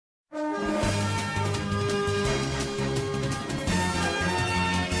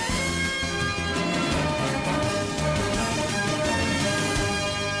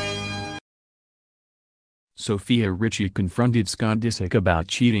Sofia Richie confronted Scott Disick about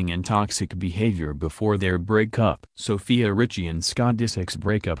cheating and toxic behavior before their breakup. Sofia Richie and Scott Disick's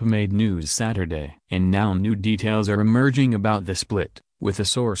breakup made news Saturday. And now new details are emerging about the split, with a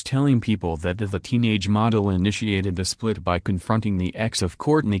source telling People that the teenage model initiated the split by confronting the ex of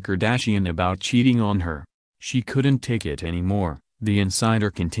Kourtney Kardashian about cheating on her. She couldn't take it anymore, the insider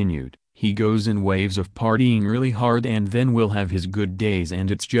continued. He goes in waves of partying really hard and then will have his good days, and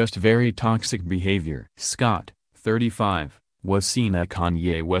it's just very toxic behavior. Scott, 35, was seen at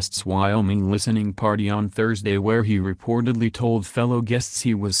Kanye West's Wyoming listening party on Thursday, where he reportedly told fellow guests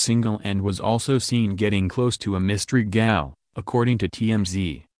he was single and was also seen getting close to a mystery gal, according to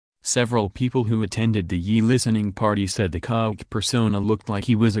TMZ. Several people who attended the Ye listening party said the cult persona looked like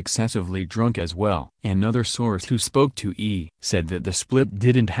he was excessively drunk as well. Another source who spoke to E! said that the split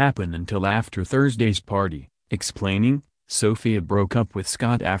didn't happen until after Thursday's party, explaining, "Sofia broke up with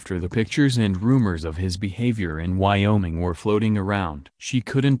Scott after the pictures and rumors of his behavior in Wyoming were floating around. She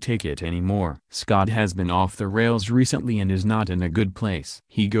couldn't take it anymore. Scott has been off the rails recently and is not in a good place.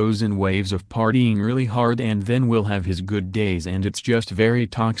 He goes in waves of partying really hard and then will have his good days, and it's just very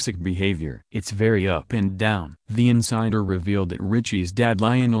toxic behavior. It's very up and down." The insider revealed that Richie's dad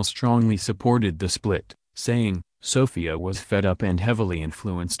Lionel strongly supported the split, saying, "Sofia was fed up and heavily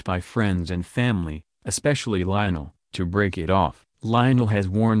influenced by friends and family, especially Lionel, to break it off." Lionel has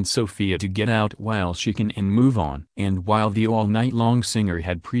warned Sofia to get out while she can and move on. And while the all-night-long singer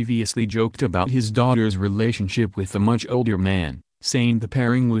had previously joked about his daughter's relationship with a much older man, saying the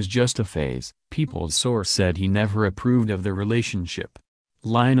pairing was just a phase, People's source said he never approved of the relationship.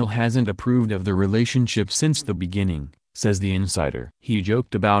 Lionel hasn't approved of the relationship since the beginning, says the insider. He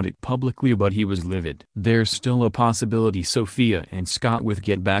joked about it publicly, but he was livid. There's still a possibility Sofia and Scott would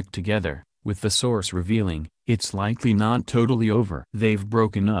get back together, with the source revealing, "It's likely not totally over. They've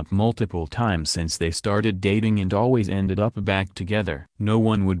broken up multiple times since they started dating and always ended up back together. No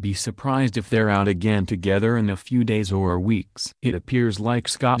one would be surprised if they're out again together in a few days or weeks." It appears like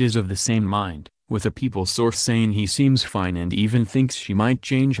Scott is of the same mind, with a People source saying he seems fine and even thinks she might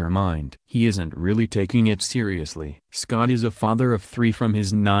change her mind. He isn't really taking it seriously. Scott is a father of 3 from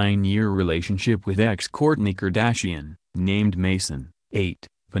his 9-year relationship with ex-Kourtney Kardashian, named Mason, 8,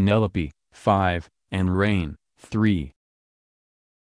 Penelope, 5, and Rain, 3.